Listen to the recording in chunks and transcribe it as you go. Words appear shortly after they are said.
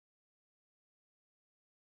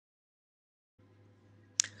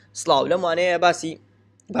سلااو لەمانەیە باسی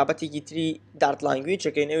بابەتێکی تری دارت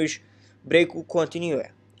لانگویجەکەین ئەویش برێک و کۆنتینیوە.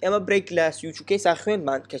 ئێمە برێک لە سویچوکەی سا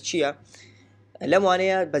خوێنمان کە چییە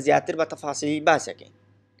لەمانەیە بە زیاتر بە تەفاسیلی باسەکەین.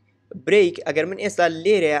 برێک ئەگەر من ئێستا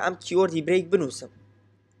لێرەیە ئەم کیوەردی برێک بنووسم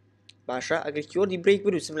باشە ئەگەر کیوەردی برێک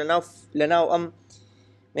بنووسم لەناو ئەم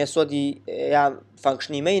مێسۆدی یان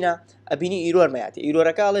فانکشنی مەینە ئەبینی ئیرۆر مەیاتێ.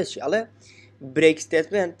 ئیرۆرەکە ئەڵێ چی ئەڵێ برێک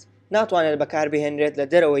ستێتمنت ناتوانێت بەکاربهێنرێت لە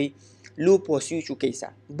دەرەوەی لوپ و سویچ و کەیسە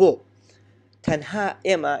بۆ تەنها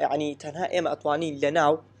ئێمە ئەتوانین لە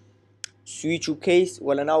ناو سویچ و کەیس و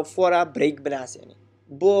لە ناو فۆرە برێک بناسێنی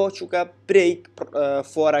بۆ چووکە برێک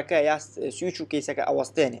فۆرەکە یا سویچ و کەیسەکە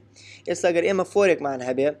ئەوەستێنێ. ئێستا گەر ئێمە فۆرێکمان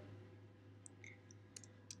هەبێ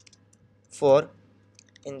فۆر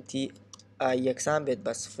ئینتی ئای یەکسان بێت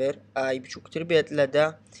بە سفر ئای بچووکتر بێت لە دە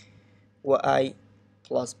و ئای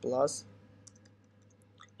پلاس پلاس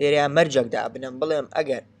لێرەیان مەرجێک دابنم بڵێم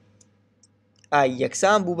ئەگەر ئای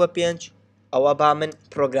یەکسان بوو بە 5 ئەوە با من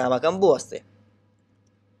پرۆگرامەکەم بوەستێ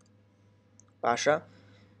باشە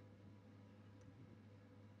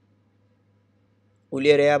و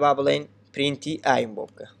لێرەیە با بڵێن پرینتی ئایم بۆ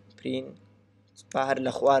بکە پرین هەر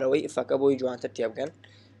لە خوارەوەی ئفەکە بۆی جوانتر تێبگەن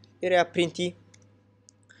لێرەیە پرینتی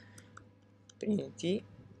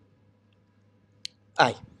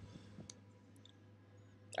ئای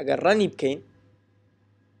ئەگەر ڕەنی بکەین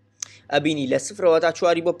ئەبینی لە سفرەوە تا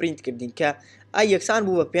چواری بۆ پرینت کردین کە ئای یەکسان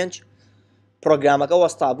بوو بە 5 پرۆگرامەکە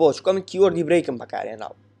وەستا بۆ چکە من کیوەردی برێکم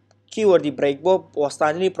بەکارهێناوە. کیوەردی برێک بۆ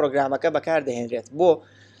وەستاننی پرۆگرامەکە بەکاردەهێنرێت بۆ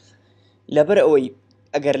لەبەر ئەوەی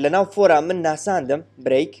ئەگەر لەناو فۆرە من ناساندم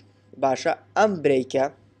برێک باشە ئەم برێکە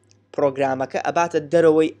پرۆگرامەکە ئەباتە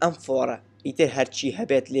دەرەوەی ئەم فۆرە ئیتر هەرچی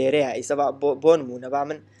هەبێت لێرەیە ئیسە بۆ نمونە با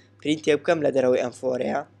من پرینتێ بکەم لە دەرەوەی ئەم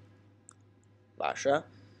فۆرەیە باشە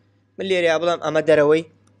من لێرەیە بڵم ئەمە دەرەوەی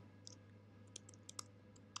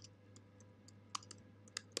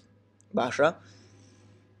باشە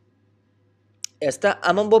ئێستا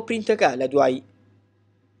ئەمەم بۆ پرینتەکە لە دوای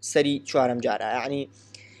سەری چوارەم جارە یعنی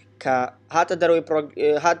کە هاتە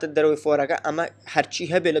دەرەوەی فۆرەکە ئەمە هەرچی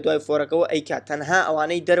هەبێت لە دوای فۆرەکەەوە ئەیکا تەنها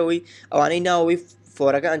ئەوانەی ناوەوەی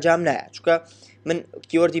فۆرەکە ئەنجام نایە چکە من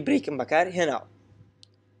کیوەردی برێکم بەکار هێناوە.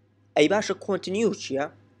 ئەی باشە کۆنتینیو چییە؟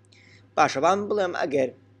 باشە با من بڵێم ئەگەر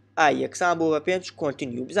ئای یەکسان بوو بە 5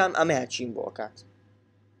 کۆنتینیو بزانم ئەمەیان چیم بۆ کات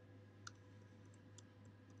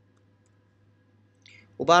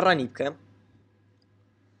و با ڕەنی بکەم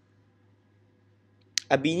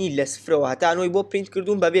ئەبینی لە سفرەوە هەتا نۆی بۆ پرینت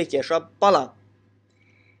کردوون بەبێ کێشە بەڵام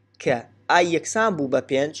کە ئای یەکسان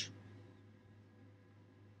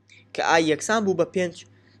بوو بە 5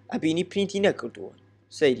 ئەبینی پرینتی نەکردووە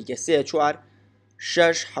سەیریکە 3 4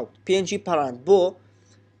 6 7 5 پەڕاند بۆ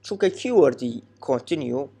چونکە کیوەردی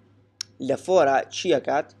کۆنتینیو لە فۆرە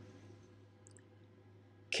چیەکات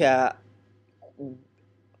کە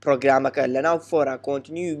پرۆگرامەکە لە ناو فۆرە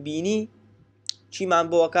کۆنتینیو بینی چیمان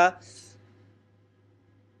بۆەکە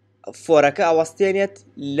فۆرەکە ئەوەستێنێت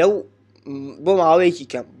لەو بۆ ماوەیەکی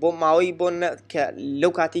کەم بۆ ماوەی بۆ کە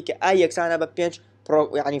لەو کاتی کە ئای یەکسانە بە 5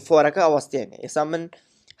 ینی فۆرەکە ئەوەستێنێ. ئێستا من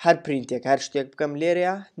هەر پرینتێک هەر شتێک بکەم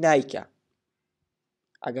لێرەیە نایکە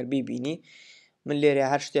ئەگەر بیبینی من لێرە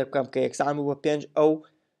هەر شتێک بکەم کە یەکسان بوو بە 5 ئەو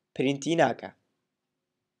پرینتی ناکە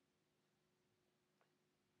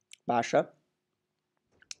باشە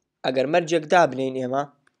ئەگەر مەرجێک دابنین ئێمە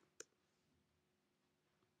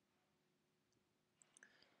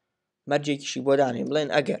مەرجێکیشی بۆ دانین بڵێن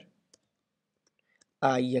ئەگەر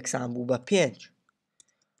ئای یەکسان بوو بە 5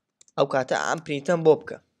 ئەو کاتە ئەم پرینتەم بۆ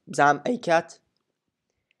بکە بزانم ئەی کات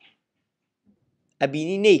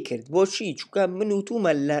ئەبینی نەیکرد بۆچی چونکە من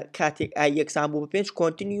وتومە لە کاتێک ئای یەکسان بوو بە 5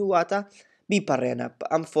 کۆنتینیو واتە بیپەڕێنە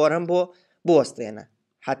ئەم فۆرەم بۆ بوەستێنە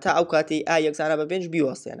هەتا ئەو کاتی ئای یەکسانە بە 5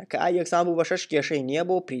 بیوەستێنە کە ئای یەکسان بوو بە 6 کێشەی نییە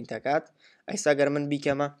بۆ پرینتەکات. ئەیستا گەر من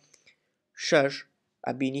بیکەمە 6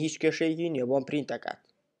 ئەبینی هیچ کێشەیەکی نییە بۆم پرینتەکات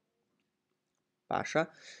باشە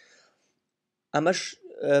ئەمەش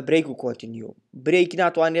برێک و کۆنتینیو برێک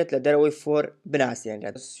ناتوانێت لە دەرەوەی فۆر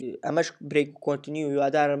بناسیێنێت ئەمەش برێک و کۆنتینیو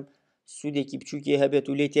هیوادارم سوودێکی بچووکی هەبێت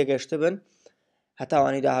و لێ تێگەشتە بن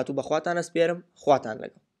هەتاوانەی داهاتوو بەخواتان ئەسپێرم خواتان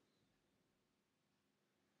لەگەڵ.